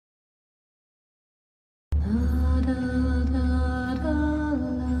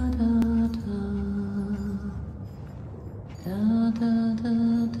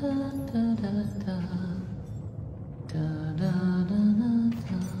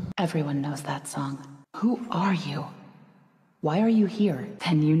Everyone knows that song. Who are you? Why are you here?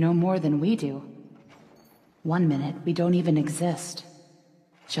 Then you know more than we do. 1 minute, we don't even exist.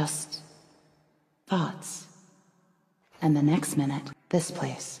 Just thoughts. And the next minute, this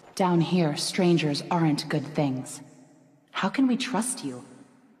place. Down here, strangers aren't good things. How can we trust you?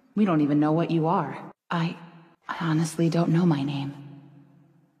 We don't even know what you are. I honestly don't know my name.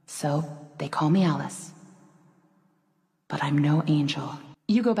 So, they call me Alice. But I'm no angel.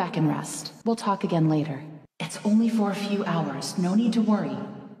 You go back and rest. We'll talk again later. It's only for a few hours. No need to worry.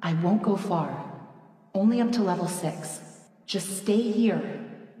 I won't go far. Only up to level 6. Just stay here.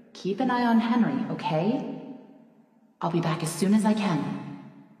 Keep an eye on Henry, okay? I'll be back as soon as I can.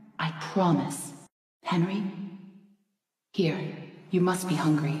 I promise. Henry? Here. You must be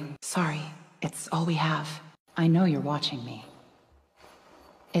hungry. Sorry, it's all we have. I know you're watching me.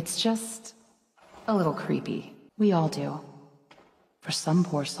 It's just a little creepy. We all do. For some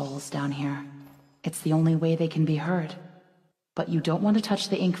poor souls down here, it's the only way they can be heard. But you don't want to touch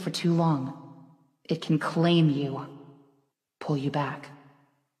the ink for too long. It can claim you. Pull you back.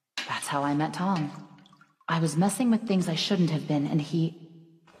 That's how I met Tom. I was messing with things I shouldn't have been, and he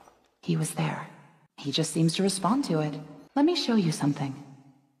was there. He just seems to respond to it. Let me show you something.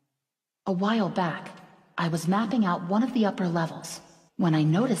 A while back, I was mapping out one of the upper levels when I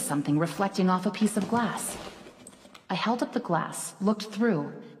noticed something reflecting off a piece of glass. I held up the glass, looked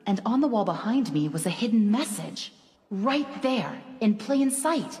through, and on the wall behind me was a hidden message. Right there, in plain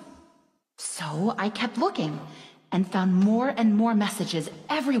sight. So I kept looking, and found more and more messages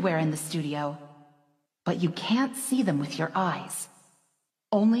everywhere in the studio. But you can't see them with your eyes.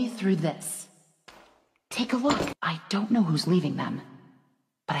 Only through this. Take a look. I don't know who's leaving them,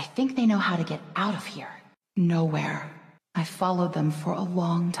 but I think they know how to get out of here. Nowhere. I followed them for a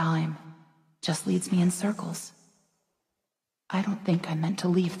long time. Just leads me in circles. I don't think I meant to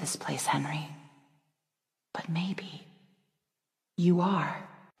leave this place, Henry. But maybe. You are.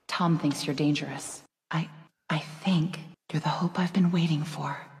 Tom thinks you're dangerous. I think you're the hope I've been waiting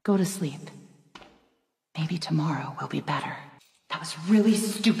for. Go to sleep. Maybe tomorrow will be better. That was really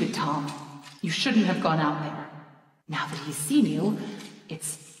stupid, Tom. You shouldn't have gone out there. Now that he's seen you,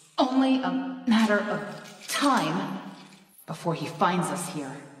 it's only a matter of time before he finds us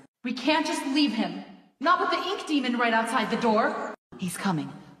here. We can't just leave him. Not with the ink demon right outside the door. He's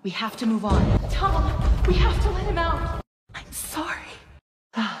coming. We have to move on. Tom, we have to let him out. I'm sorry.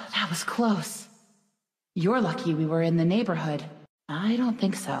 That was close. You're lucky we were in the neighborhood. I don't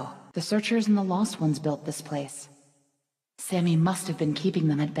think so. The Searchers and the Lost Ones built this place. Sammy must have been keeping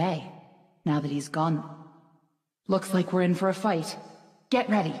them at bay, now that he's gone. Looks like we're in for a fight. Get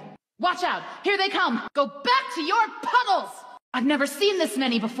ready. Watch out! Here they come! Go back to your puddles! I've never seen this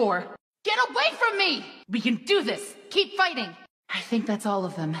many before. Get away from me! We can do this! Keep fighting! I think that's all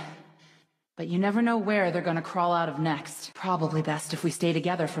of them. But you never know where they're gonna crawl out of next. Probably best if we stay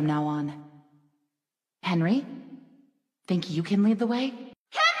together from now on. Henry? Think you can lead the way?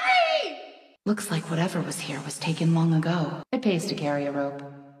 Henry! Looks like whatever was here was taken long ago. It pays to carry a rope.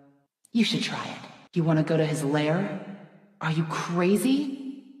 You should try it. You want to go to his lair? Are you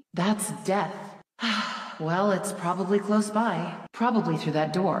crazy? That's death. Well, it's probably close by. Probably through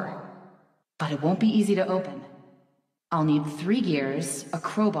that door. But it won't be easy to open. I'll need 3 gears, a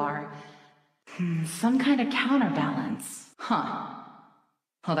crowbar, some kind of counterbalance. Huh.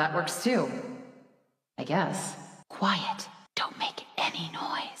 Well, that works too. I guess. Quiet. Don't make any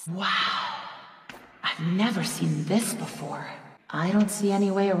noise. Wow. I've never seen this before. I don't see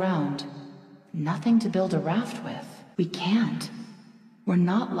any way around. Nothing to build a raft with. We can't. We're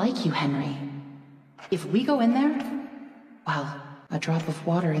not like you, Henry. If we go in there, well, a drop of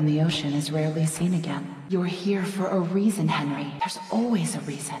water in the ocean is rarely seen again. You're here for a reason, Henry. There's always a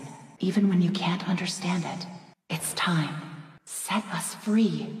reason, even when you can't understand it. It's time. Set us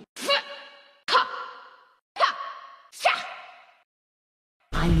free.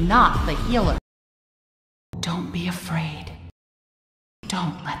 I'm not the healer. Don't be afraid.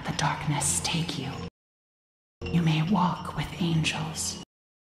 Don't let the darkness take you. You may walk with angels,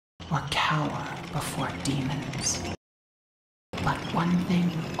 or cower before demons. But one thing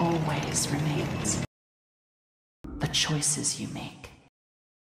always remains: the choices you make.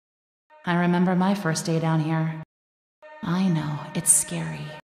 I remember my first day down here. I know, it's scary.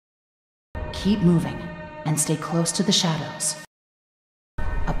 Keep moving, and stay close to the shadows.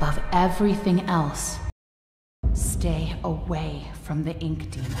 Above everything else, stay away from the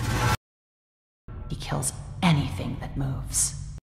ink demon. He kills anything that moves.